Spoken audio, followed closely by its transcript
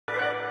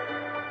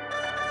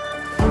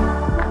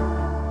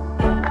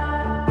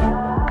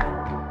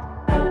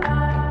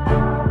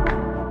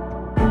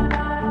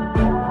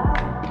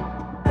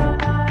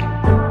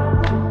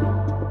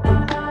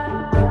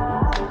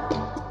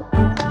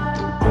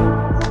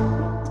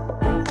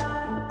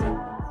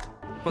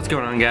What's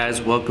going on,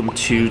 guys? Welcome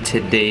to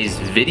today's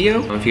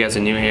video. If you guys are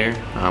new here,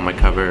 I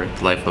cover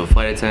the life of a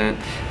flight attendant,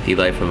 the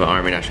life of an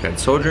Army National Guard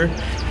soldier.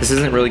 This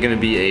isn't really going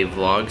to be a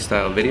vlog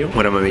style video.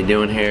 What I'm going to be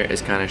doing here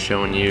is kind of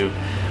showing you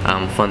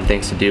fun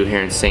things to do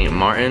here in St.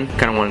 Maarten.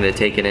 Kind of wanted to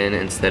take it in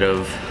instead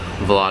of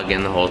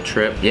vlogging the whole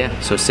trip. Yeah,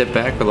 so sit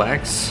back,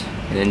 relax,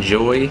 and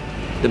enjoy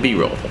the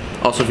B-roll.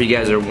 Also, if you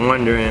guys are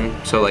wondering,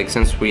 so like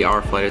since we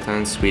are flight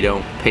attendants, we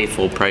don't pay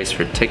full price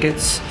for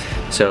tickets.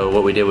 So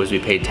what we did was we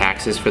paid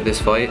taxes for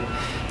this flight,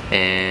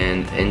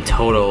 and in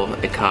total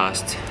it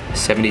cost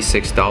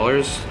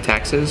 $76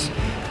 taxes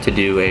to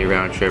do a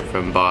round trip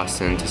from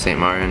Boston to St.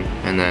 Maarten,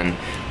 and then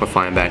we're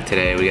flying back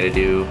today. We got to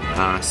do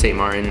St.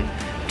 Maarten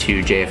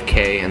to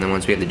JFK, and then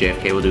once we have the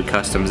JFK, we'll do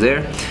customs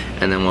there,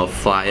 and then we'll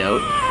fly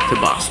out to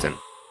Boston.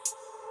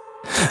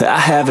 I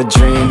have a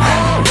dream,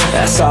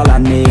 that's all I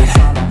need.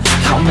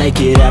 I'll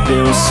make it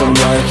happen with some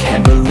work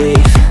and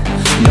belief.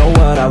 Know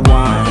what I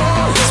want,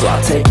 so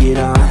I'll take it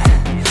on.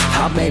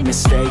 I've made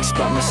mistakes,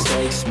 but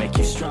mistakes make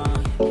you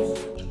strong.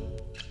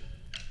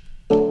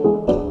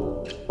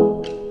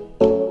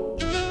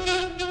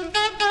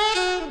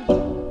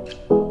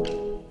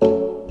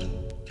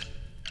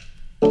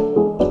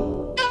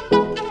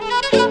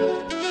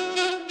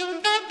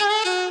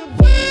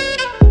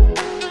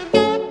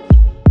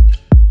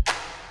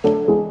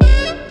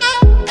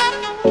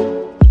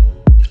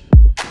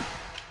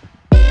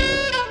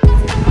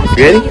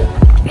 Ready?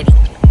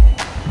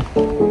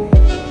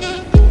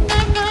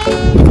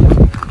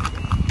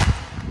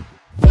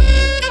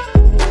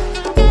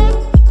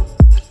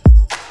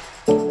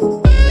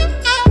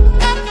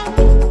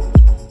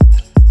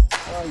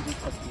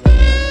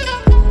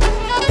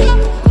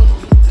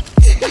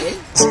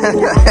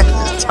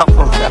 Jump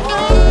on that.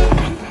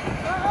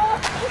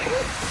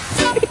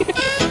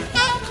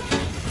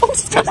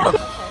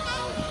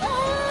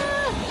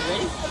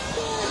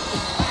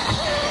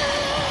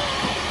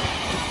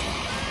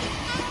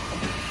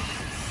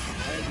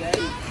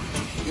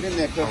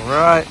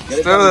 Alright,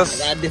 let's do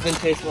this. I got different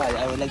taste wise.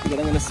 I would like to get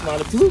them in a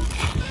smaller tube.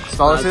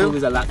 Smaller tube?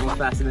 Is a lot more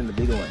faster than the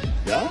bigger one.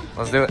 Yeah?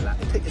 Let's do it.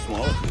 Take the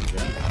smaller tube,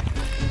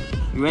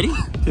 yeah. You ready?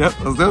 Yep,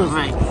 let's do it.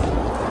 Alright.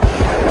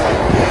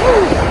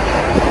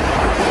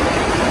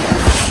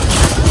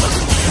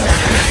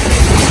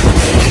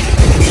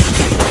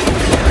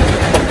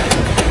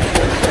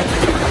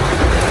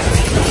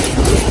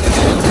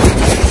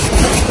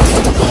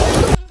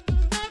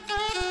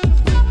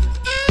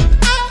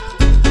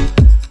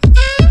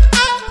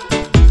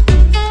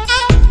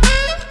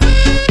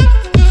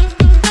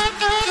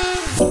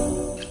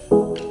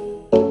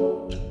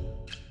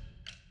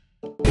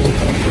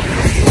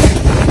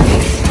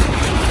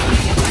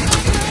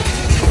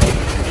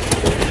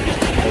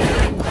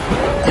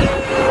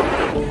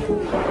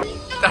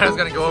 I was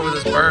gonna go over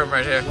this berm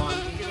right here.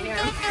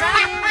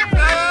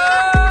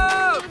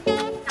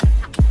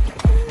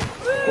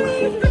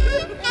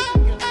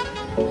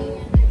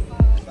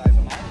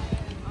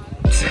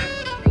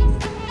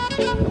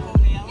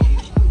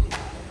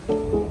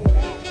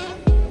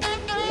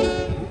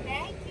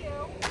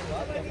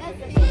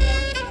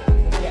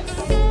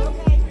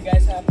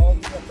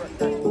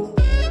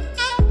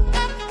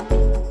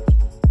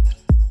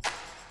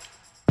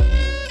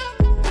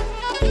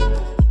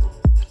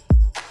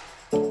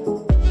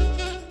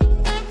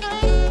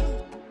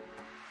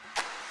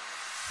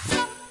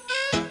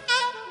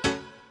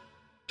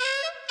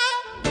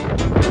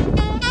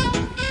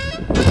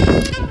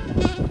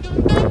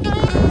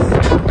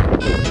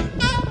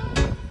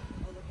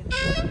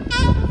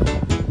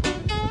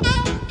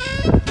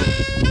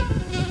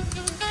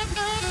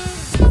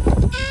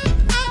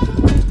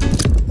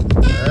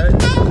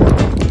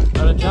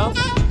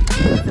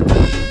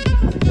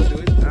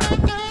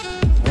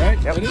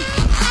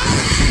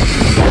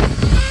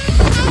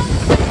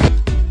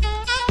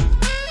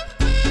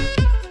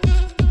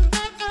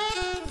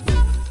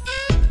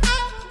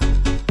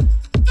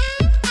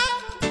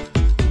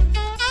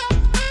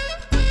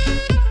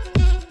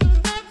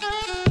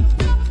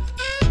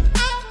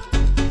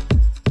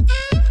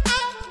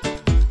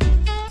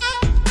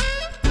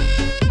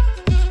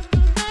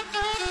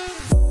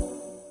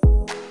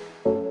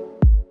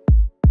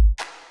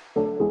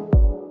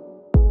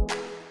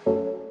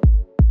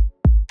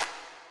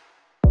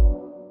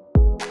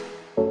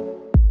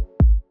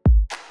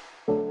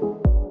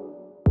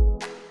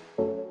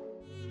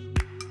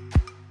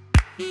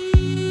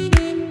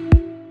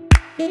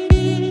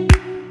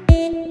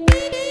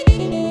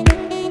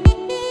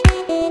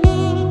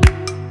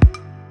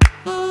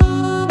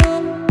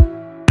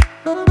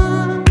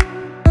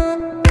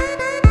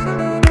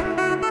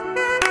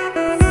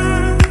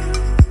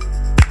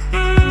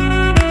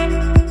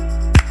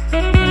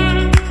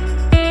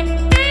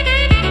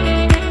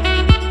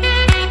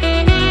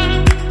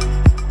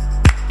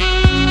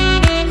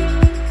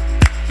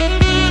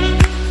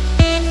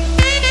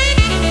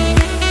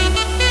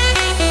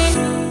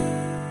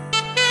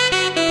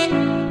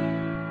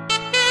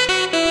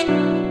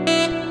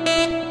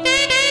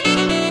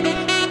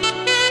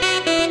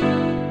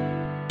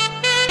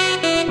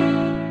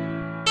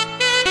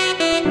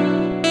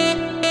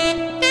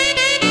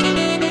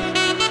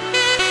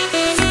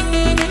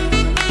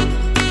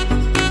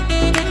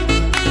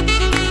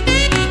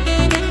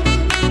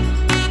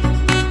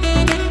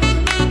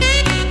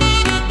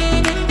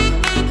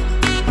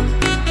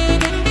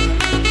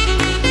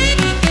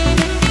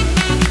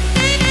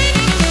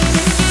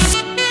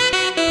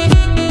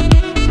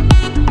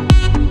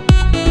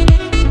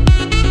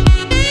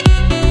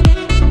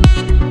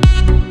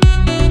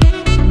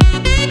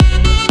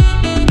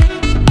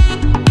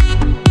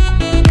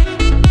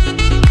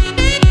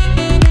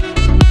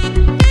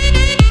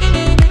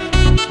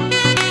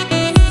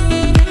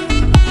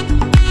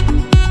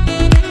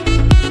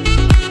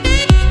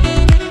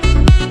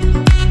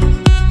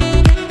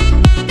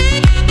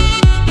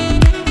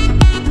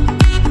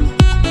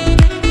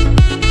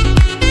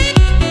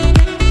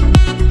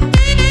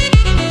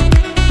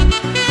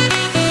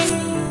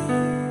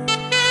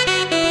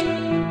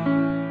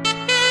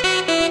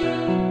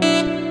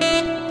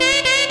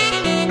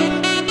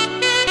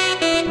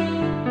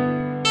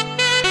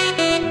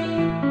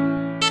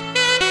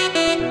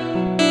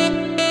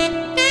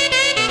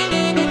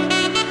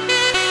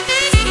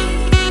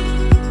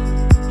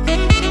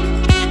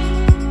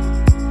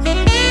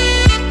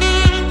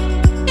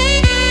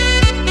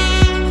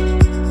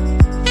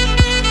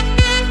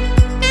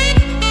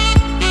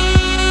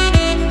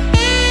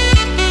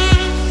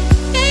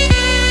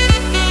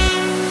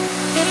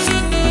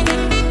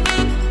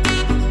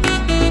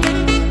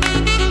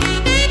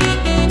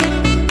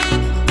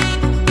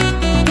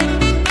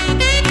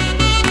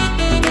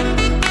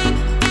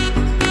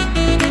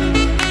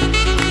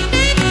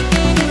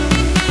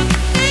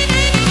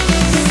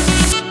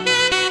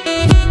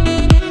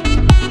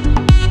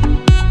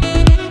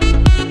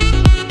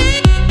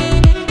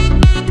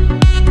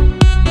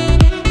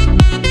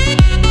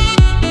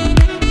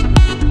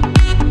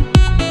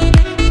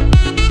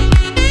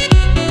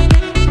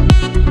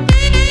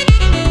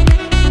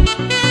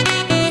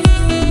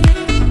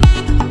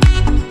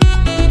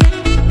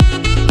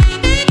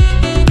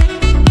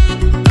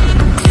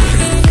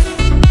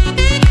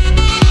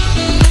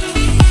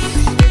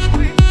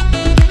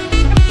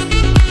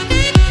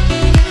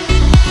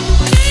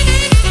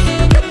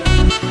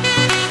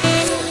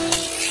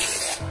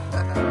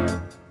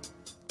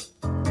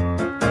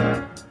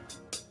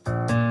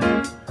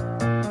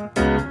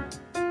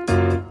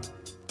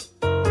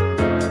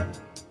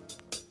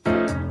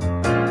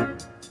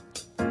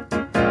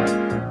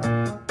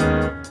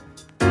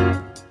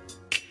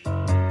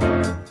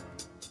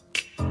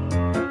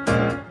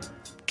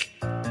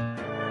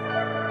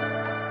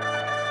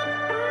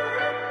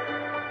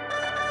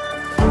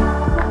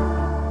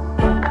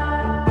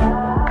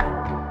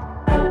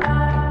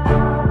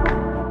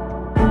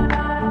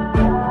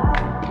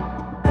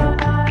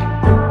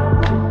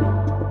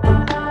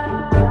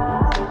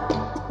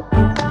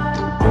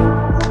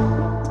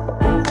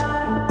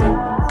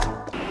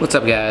 What's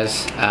up,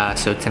 guys?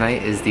 So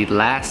tonight is the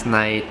last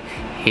night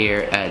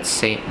here at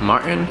Sint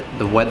Maarten.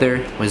 The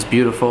weather was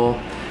beautiful.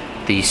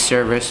 The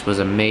service was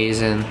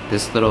amazing.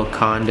 This little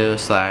condo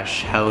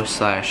slash house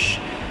slash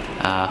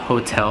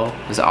hotel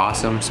was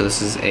awesome. So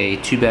this is a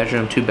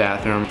 2-bedroom,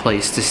 2-bathroom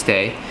place to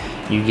stay.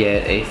 You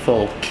get a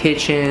full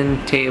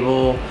kitchen,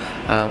 table.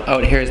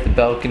 Out here is the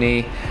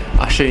balcony.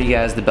 I'll show you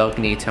guys the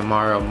balcony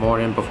tomorrow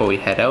morning before we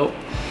head out.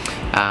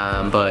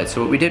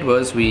 So what we did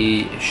was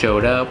we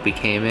showed up, we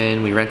came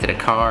in, we rented a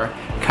car.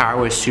 Car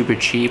was super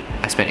cheap.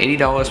 I spent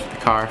 $80 for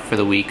the car for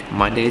the week,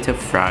 Monday to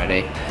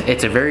Friday.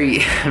 It's a very,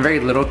 very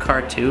little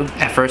car too.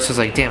 At first I was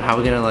like, damn, how are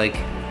we gonna like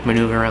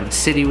maneuver around the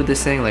city with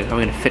this thing? Like, how are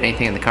we gonna fit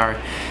anything in the car?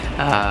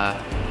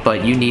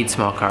 But you need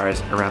small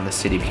cars around the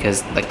city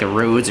because like the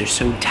roads are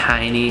so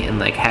tiny, and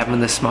like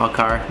having this small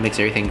car makes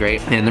everything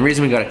great. And the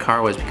reason we got a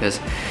car was because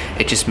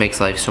it just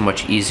makes life so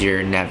much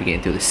easier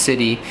navigating through the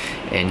city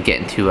and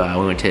getting to,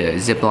 we went to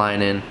zip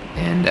lining.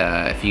 And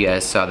if you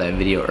guys saw that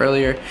video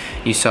earlier,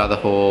 you saw the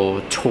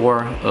whole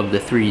tour of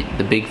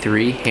the big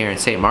three here in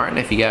Sint Maarten.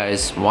 If you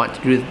guys want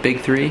to do the big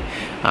three,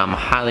 I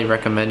highly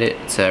recommend it.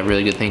 It's a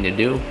really good thing to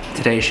do.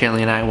 Today,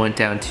 Shanley and I went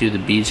down to the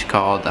beach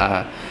called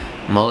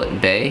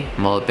Mullet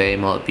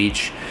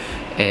Beach,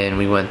 and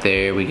we went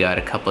there. We got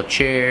a couple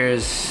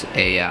chairs,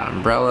 a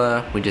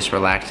umbrella. We just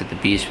relaxed at the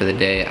beach for the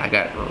day. I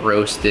got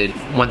roasted.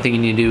 One thing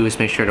you need to do is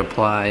make sure to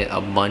apply a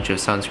bunch of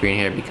sunscreen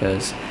here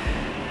because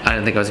I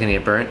didn't think I was gonna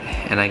get burnt,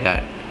 and I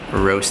got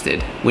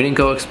roasted. We didn't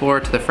go explore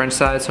to the French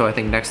side, so I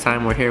think next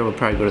time we're here we'll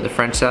probably go to the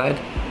French side.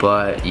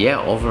 But yeah,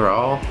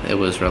 overall it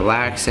was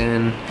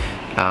relaxing.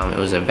 It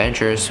was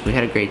adventurous. We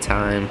had a great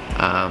time.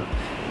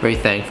 Very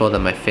thankful that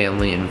my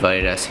family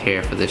invited us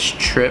here for this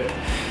trip,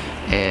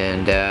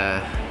 and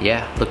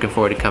yeah, looking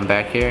forward to come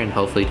back here and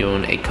hopefully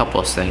doing a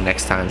couples thing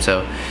next time.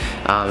 So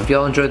if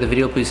y'all enjoyed the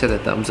video, please hit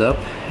that thumbs up,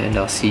 and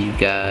I'll see you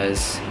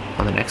guys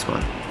on the next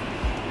one.